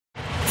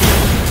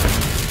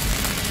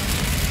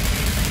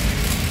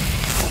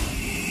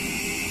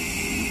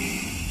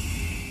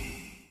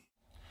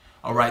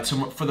All right,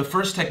 so for the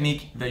first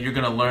technique that you're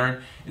going to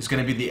learn is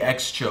going to be the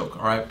X choke.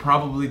 All right,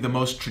 probably the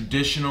most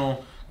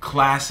traditional,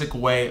 classic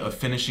way of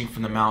finishing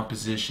from the mount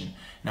position.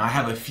 Now, I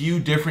have a few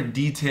different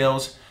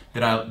details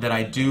that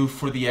I do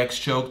for the X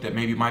choke that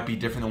maybe might be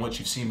different than what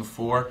you've seen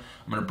before.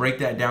 I'm going to break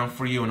that down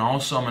for you, and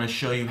also I'm going to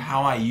show you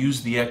how I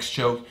use the X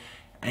choke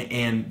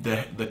and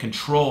the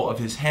control of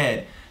his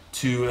head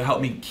to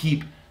help me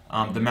keep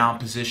the mount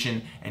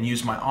position and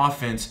use my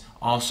offense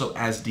also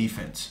as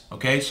defense.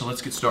 Okay, so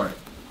let's get started.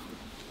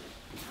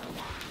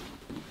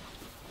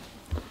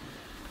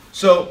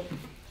 So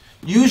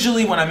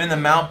usually when I'm in the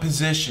mount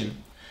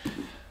position,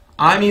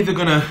 I'm either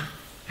going to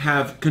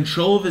have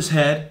control of his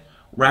head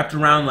wrapped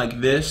around like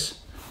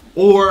this,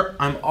 or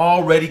I'm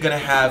already going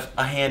to have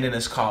a hand in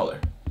his collar.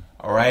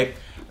 All right?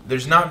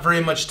 There's not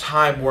very much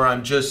time where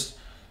I'm just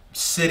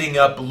sitting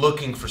up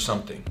looking for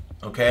something.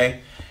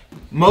 Okay?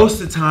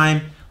 Most of the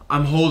time,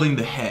 I'm holding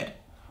the head.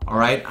 All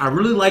right? I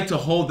really like to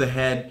hold the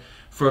head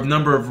for a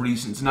number of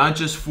reasons, not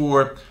just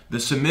for the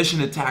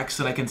submission attacks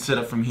that I can set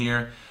up from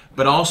here,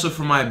 but also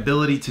for my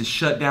ability to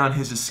shut down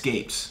his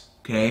escapes.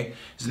 Okay?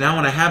 So now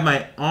when I have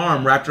my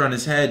arm wrapped around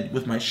his head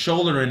with my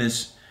shoulder in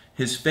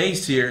his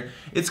face here,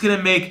 it's going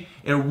to make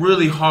it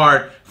really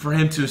hard for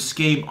him to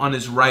escape on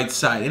his right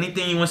side.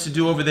 Anything he wants to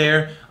do over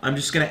there, I'm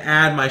just going to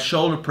add my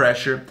shoulder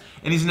pressure,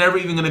 and he's never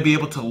even going to be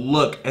able to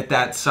look at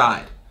that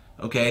side.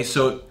 Okay?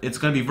 So it's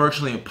going to be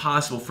virtually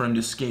impossible for him to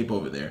escape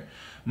over there.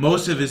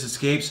 Most of his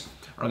escapes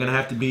are going to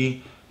have to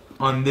be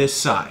on this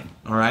side.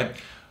 All right?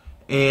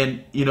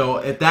 And, you know,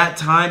 at that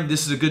time,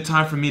 this is a good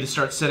time for me to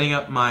start setting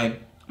up my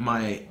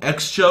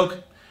X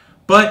choke.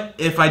 But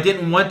if I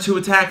didn't want to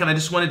attack and I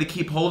just wanted to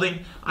keep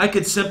holding, I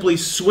could simply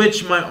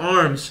switch my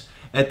arms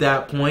at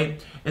that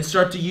point and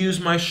start to use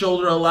my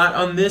shoulder a lot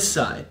on this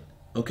side.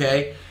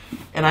 Okay?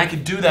 And I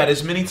could do that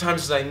as many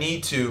times as I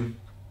need to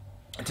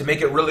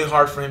make it really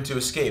hard for him to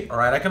escape. All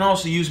right? I can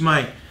also use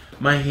my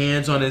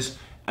hands on his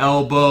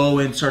elbow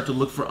and start to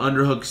look for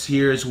underhooks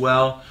here as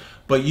well.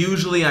 But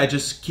usually I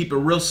just keep it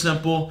real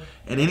simple,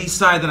 and any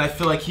side that I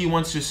feel like he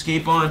wants to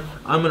escape on,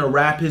 I'm going to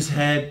wrap his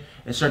head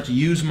and start to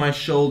use my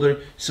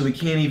shoulder so he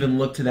can't even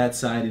look to that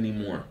side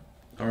anymore.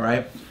 All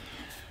right?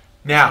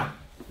 Now,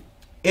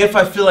 if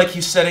I feel like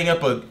he's setting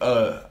up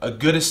a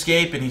good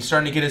escape and he's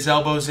starting to get his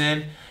elbows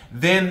in,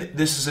 then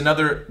this is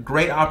another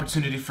great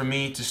opportunity for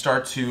me to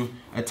start to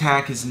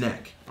attack his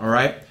neck. All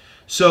right?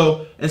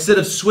 So instead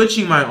of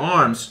switching my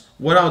arms,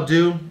 what I'll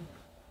do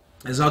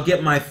is I'll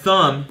get my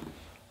thumb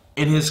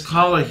in his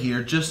collar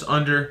here, just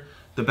under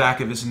the back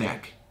of his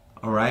neck.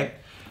 All right?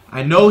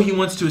 I know he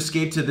wants to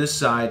escape to this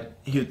side.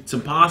 It's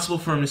impossible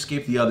for him to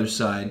escape the other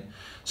side.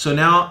 So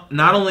now,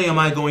 not only am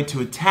I going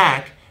to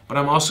attack, but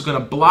I'm also going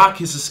to block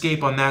his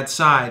escape on that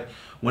side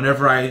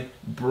whenever I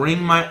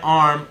bring my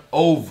arm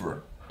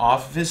over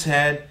off of his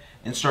head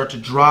and start to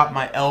drop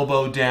my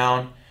elbow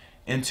down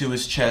into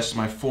his chest,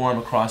 my forearm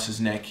across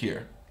his neck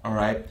here. All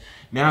right?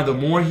 Now, the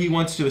more he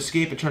wants to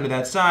escape and turn to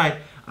that side,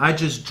 I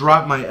just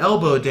drop my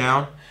elbow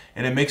down,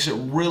 and it makes it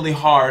really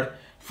hard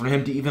for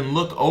him to even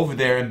look over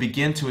there and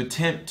begin to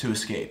attempt to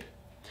escape.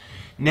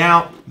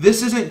 Now,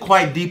 this isn't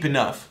quite deep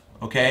enough,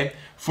 okay?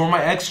 For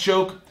my X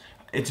choke,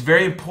 it's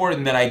very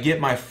important that I get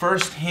my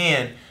first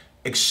hand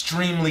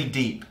extremely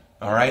deep,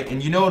 all right?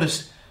 And you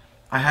notice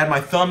I had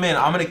my thumb in.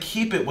 I'm going to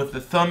keep it with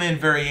the thumb in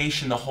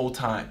variation the whole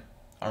time,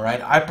 all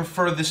right? I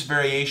prefer this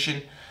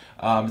variation.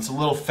 It's a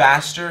little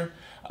faster.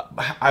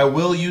 I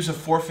will use a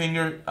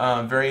four-finger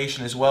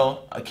variation as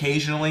well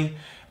occasionally,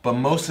 but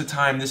most of the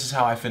time, this is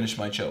how I finish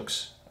my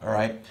chokes. All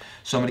right?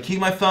 So I'm going to keep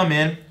my thumb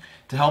in.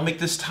 To help make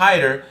this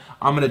tighter,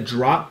 I'm going to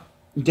drop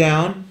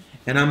down,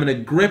 and I'm going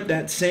to grip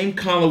that same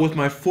collar with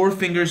my four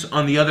fingers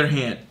on the other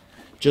hand,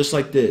 just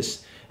like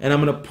this. And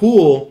I'm going to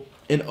pull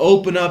and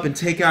open up and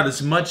take out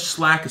as much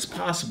slack as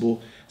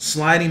possible,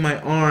 sliding my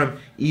arm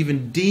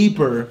even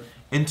deeper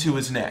into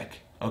his neck.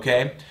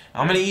 Okay?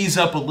 I'm going to ease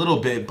up a little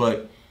bit,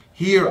 but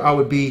here I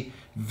would be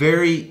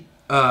very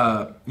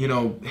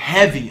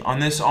heavy on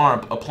this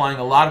arm, applying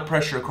a lot of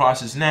pressure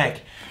across his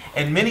neck.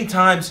 And many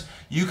times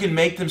you can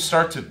make them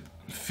start to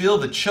feel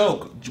the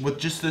choke with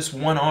just this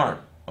one arm.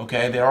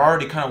 Okay, they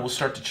already kind of will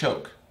start to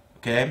choke.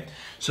 Okay,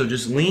 so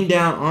just lean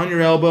down on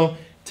your elbow,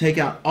 take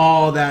out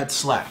all that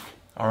slack.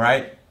 All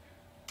right.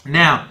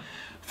 Now,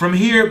 from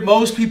here,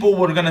 most people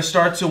are going to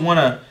start to want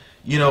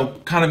to,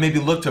 kind of maybe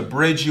look to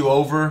bridge you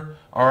over.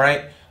 All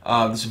right.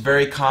 This is a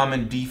very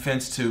common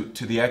defense to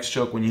the X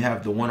choke when you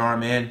have the one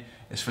arm in,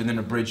 is for them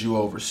to bridge you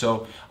over.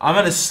 So I'm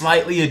going to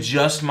slightly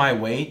adjust my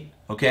weight,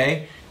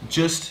 okay,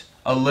 just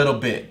a little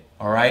bit,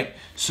 all right?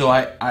 So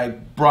I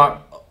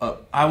brought,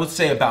 I would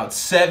say about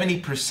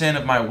 70%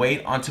 of my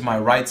weight onto my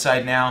right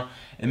side now,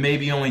 and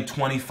maybe only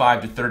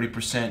 25 to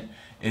 30%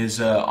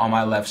 is on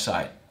my left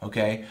side,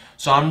 okay?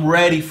 So I'm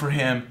ready for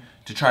him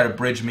to try to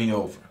bridge me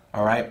over,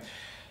 all right?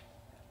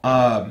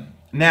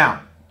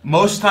 Now,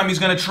 most of the time he's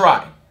going to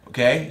try,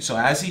 okay? So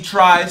as he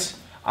tries,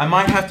 I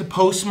might have to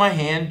post my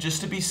hand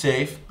just to be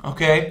safe,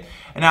 okay?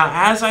 And now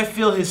as I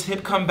feel his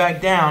hip come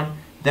back down,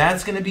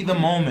 that's going to be the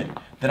moment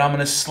that I'm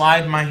going to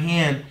slide my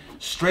hand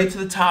straight to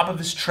the top of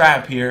his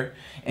trap here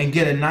and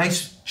get a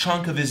nice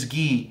chunk of his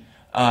gi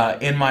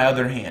in my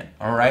other hand,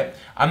 all right?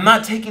 I'm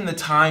not taking the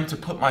time to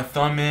put my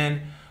thumb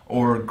in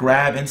or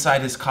grab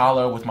inside his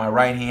collar with my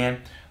right hand,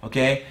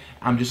 okay?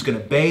 I'm just gonna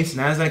base,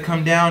 and as I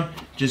come down,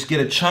 just get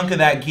a chunk of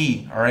that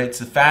gi, all right? It's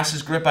the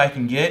fastest grip I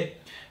can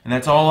get, and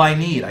that's all I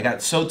need. I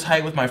got so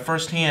tight with my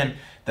first hand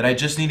that I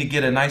just need to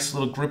get a nice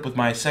little grip with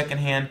my second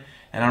hand,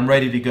 and I'm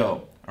ready to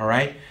go, all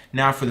right?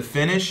 Now for the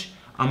finish,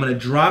 I'm gonna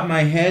drop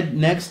my head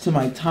next to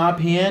my top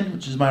hand,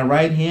 which is my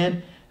right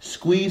hand,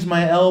 squeeze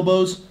my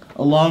elbows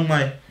along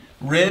my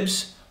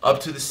ribs up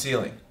to the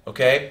ceiling,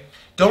 okay?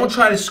 Don't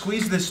try to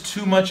squeeze this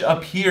too much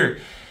up here.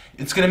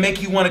 It's gonna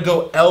make you wanna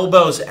go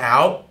elbows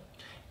out,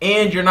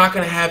 and you're not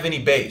gonna have any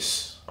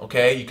base,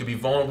 okay? You could be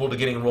vulnerable to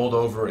getting rolled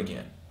over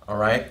again, all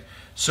right?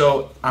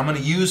 So I'm gonna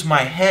use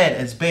my head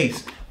as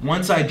base.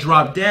 Once I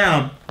drop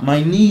down,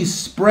 my knees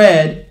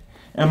spread,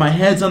 and my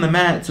head's on the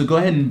mat, so go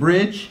ahead and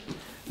bridge.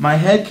 My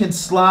head can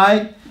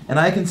slide, and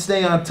I can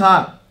stay on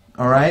top,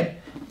 all right?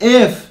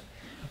 If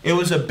it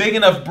was a big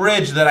enough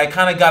bridge that I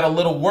kind of got a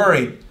little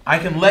worried, I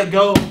can let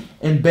go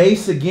and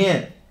base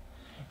again.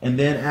 And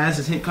then as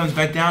his hit comes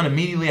back down,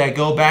 immediately I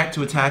go back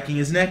to attacking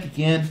his neck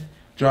again,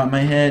 drop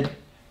my head,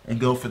 and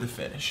go for the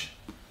finish.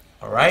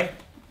 All right?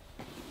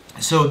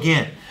 So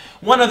again,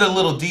 one other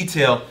little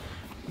detail,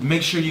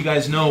 make sure you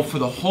guys know for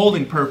the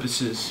holding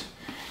purposes,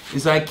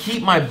 is I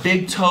keep my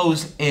big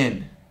toes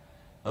in,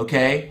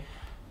 okay?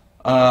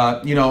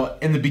 You know,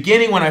 in the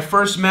beginning when I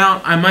first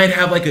mount, I might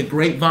have like a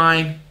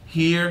grapevine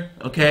here,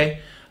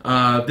 okay?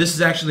 This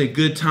is actually a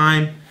good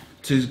time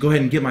to go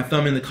ahead and get my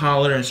thumb in the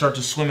collar and start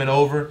to swim it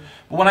over.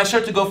 But when I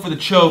start to go for the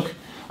choke,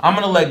 I'm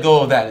going to let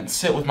go of that and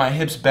sit with my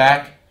hips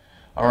back,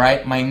 all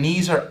right? My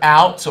knees are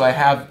out so I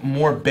have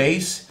more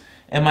base,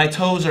 and my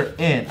toes are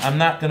in. I'm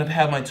not going to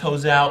have my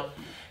toes out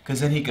because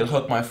then he could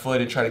hook my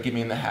foot and try to get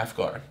me in the half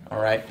guard, all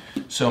right?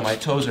 So my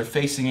toes are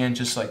facing in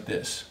just like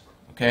this,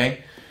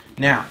 okay?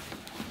 Now,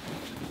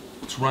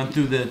 let's run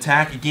through the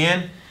attack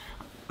again.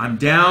 I'm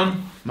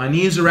down, my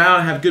knees are out,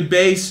 I have good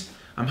base.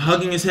 I'm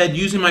hugging his head,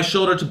 using my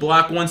shoulder to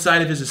block one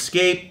side of his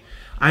escape.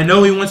 I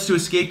know he wants to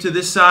escape to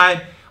this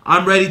side.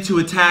 I'm ready to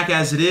attack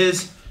as it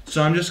is.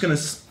 So I'm just going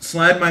to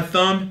slide my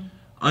thumb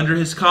under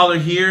his collar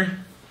here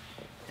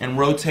and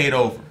rotate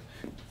over.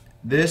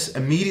 This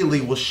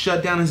immediately will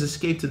shut down his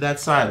escape to that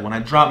side when I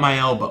drop my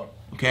elbow,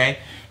 okay?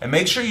 And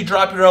make sure you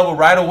drop your elbow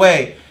right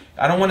away.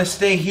 I don't want to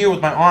stay here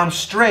with my arms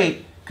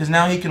straight because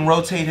now he can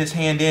rotate his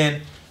hand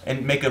in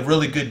and make a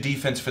really good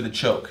defense for the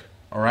choke,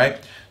 all right?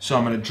 So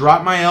I'm going to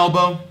drop my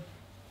elbow.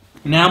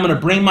 Now I'm going to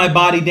bring my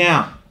body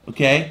down,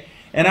 okay?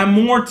 And I'm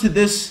more to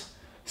this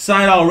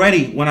side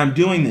already when I'm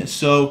doing this,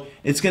 so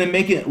it's going to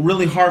make it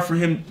really hard for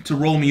him to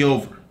roll me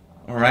over,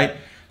 all right?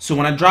 So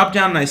when I drop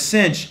down and I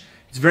cinch,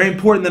 it's very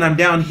important that I'm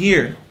down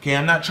here, okay?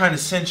 I'm not trying to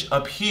cinch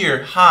up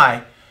here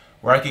high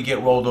where I could get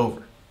rolled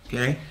over,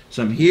 okay?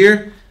 So I'm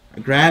here,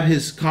 I grab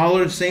his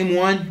collar, same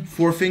one,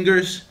 4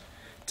 fingers,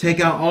 take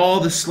out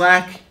all the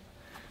slack,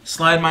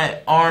 slide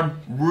my arm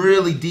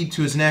really deep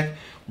to his neck.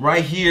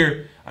 Right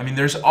here, I mean,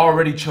 there's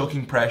already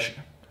choking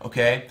pressure,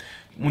 okay?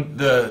 When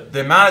the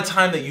amount of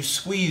time that you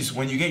squeeze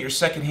when you get your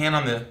second hand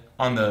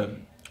on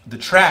the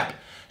trap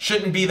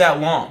shouldn't be that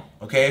long,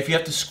 okay? If you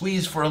have to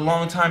squeeze for a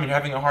long time and you're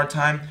having a hard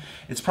time,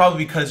 it's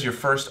probably because your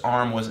first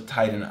arm wasn't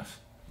tight enough,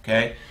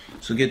 okay?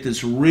 So get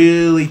this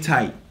really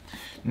tight.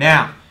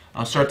 Now,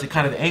 I'll start to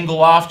kind of angle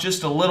off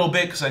just a little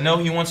bit because I know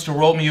he wants to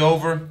roll me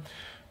over.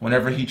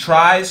 Whenever he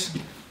tries,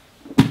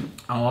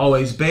 I'll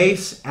always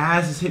base.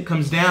 As his hip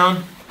comes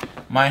down,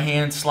 my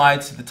hand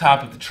slides to the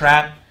top of the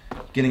trap,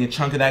 getting a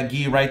chunk of that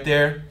gi right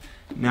there.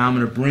 Now I'm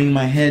going to bring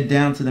my head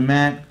down to the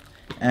mat,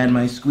 add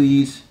my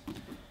squeeze,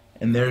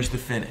 and there's the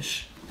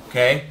finish,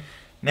 okay?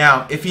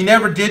 Now, if he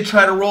never did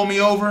try to roll me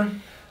over,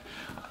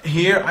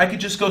 here I could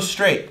just go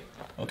straight,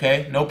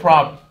 okay? No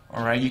problem,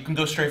 all right? You can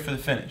go straight for the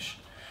finish.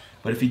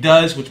 But if he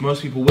does, which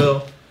most people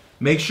will,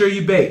 make sure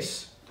you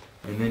base,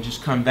 and then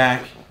just come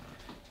back,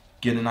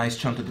 get a nice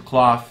chunk of the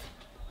cloth,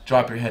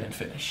 drop your head and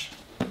finish.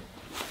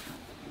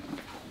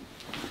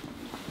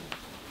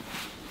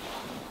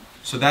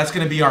 So that's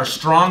going to be our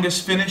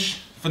strongest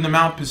finish from the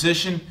mount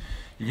position.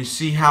 You can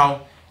see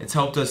how it's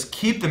helped us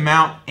keep the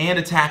mount and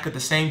attack at the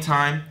same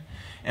time.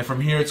 And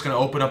from here, it's going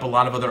to open up a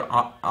lot of other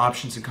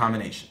options and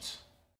combinations.